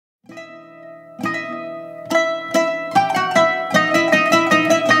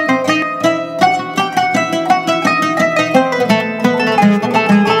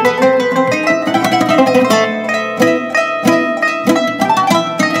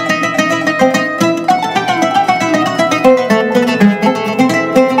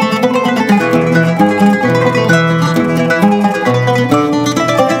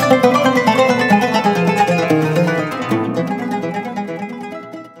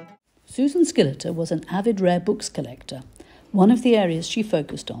Susan Skilliter was an avid rare books collector. One of the areas she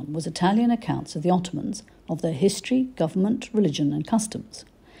focused on was Italian accounts of the Ottomans, of their history, government, religion and customs.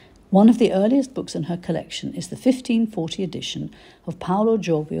 One of the earliest books in her collection is the 1540 edition of Paolo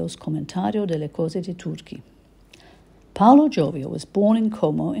Giovio's Commentario delle cose dei Turchi. Paolo Giovio was born in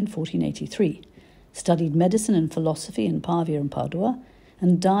Como in 1483, studied medicine and philosophy in Pavia and Padua,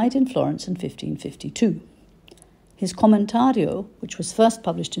 and died in Florence in 1552. His Commentario, which was first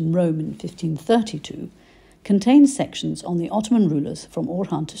published in Rome in 1532, contains sections on the Ottoman rulers from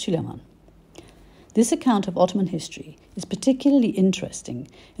Orhan to Süleyman. This account of Ottoman history is particularly interesting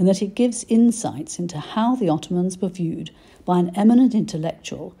in that it gives insights into how the Ottomans were viewed by an eminent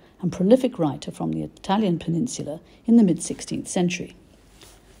intellectual and prolific writer from the Italian peninsula in the mid-16th century.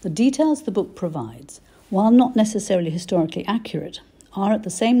 The details the book provides, while not necessarily historically accurate, are at the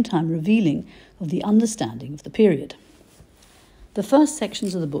same time revealing of the understanding of the period. The first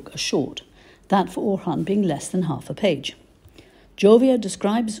sections of the book are short, that for Orhan being less than half a page. Giovio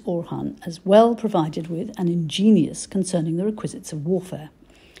describes Orhan as well provided with and ingenious concerning the requisites of warfare.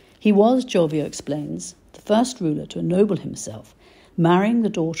 He was, Giovio explains, the first ruler to ennoble himself, marrying the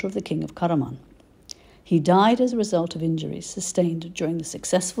daughter of the king of Karaman. He died as a result of injuries sustained during the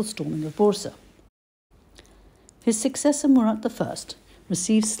successful storming of Bursa. His successor Murat I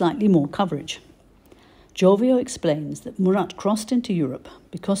received slightly more coverage. Giovio explains that Murat crossed into Europe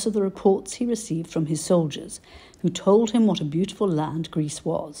because of the reports he received from his soldiers, who told him what a beautiful land Greece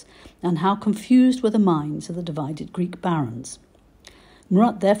was, and how confused were the minds of the divided Greek barons.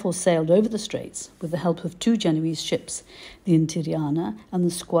 Murat therefore sailed over the straits with the help of 2 Genoese ships, the Intiriana and the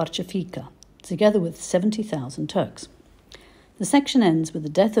Squarciafica, together with 70,000 Turks. The section ends with the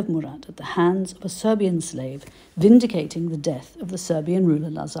death of Murat at the hands of a Serbian slave, vindicating the death of the Serbian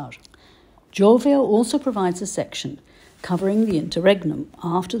ruler Lazar. Giovio also provides a section covering the interregnum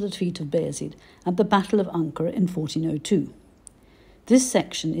after the defeat of Bayezid at the Battle of Ankara in 1402. This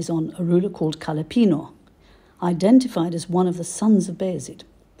section is on a ruler called Calepino, identified as one of the sons of Bayezid.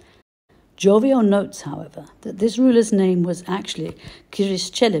 Giovio notes, however, that this ruler's name was actually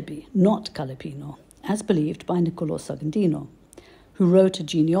Kiris Celebi, not Calepino, as believed by Niccolò Sagandino, who wrote a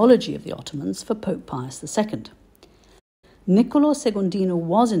genealogy of the Ottomans for Pope Pius II. Niccolò Segondino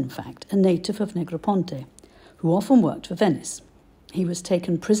was, in fact, a native of Negroponte, who often worked for Venice. He was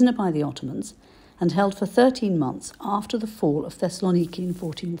taken prisoner by the Ottomans and held for 13 months after the fall of Thessaloniki in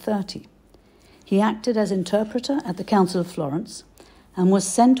 1430. He acted as interpreter at the Council of Florence and was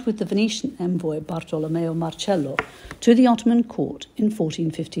sent with the Venetian envoy Bartolomeo Marcello to the Ottoman court in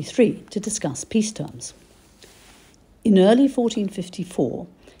 1453 to discuss peace terms. In early 1454,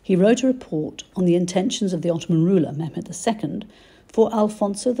 he wrote a report on the intentions of the Ottoman ruler Mehmed II for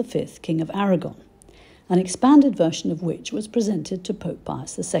Alfonso V, King of Aragon, an expanded version of which was presented to Pope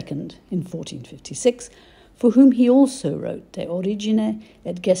Pius II in 1456, for whom he also wrote De Origine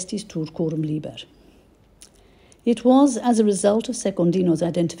et Gestis Turcorum Liber. It was as a result of Secondino's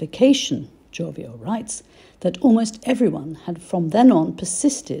identification, Giovio writes, that almost everyone had from then on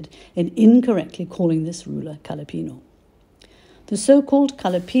persisted in incorrectly calling this ruler Calepino. The so-called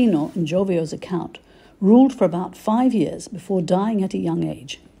Calepino, in Giovio's account, ruled for about 5 years before dying at a young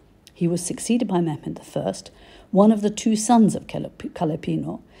age. He was succeeded by Mehmed I, one of the 2 sons of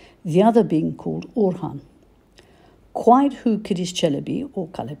Calepino, the other being called Orhan. Quite who Kiris Celebi, or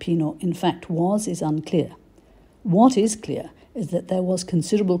Calepino, in fact was is unclear. What is clear is that there was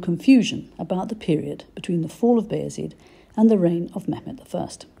considerable confusion about the period between the fall of Bayezid and the reign of Mehmed I.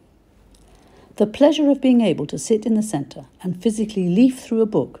 The pleasure of being able to sit in the centre and physically leaf through a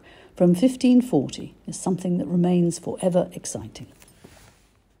book from 1540 is something that remains forever exciting.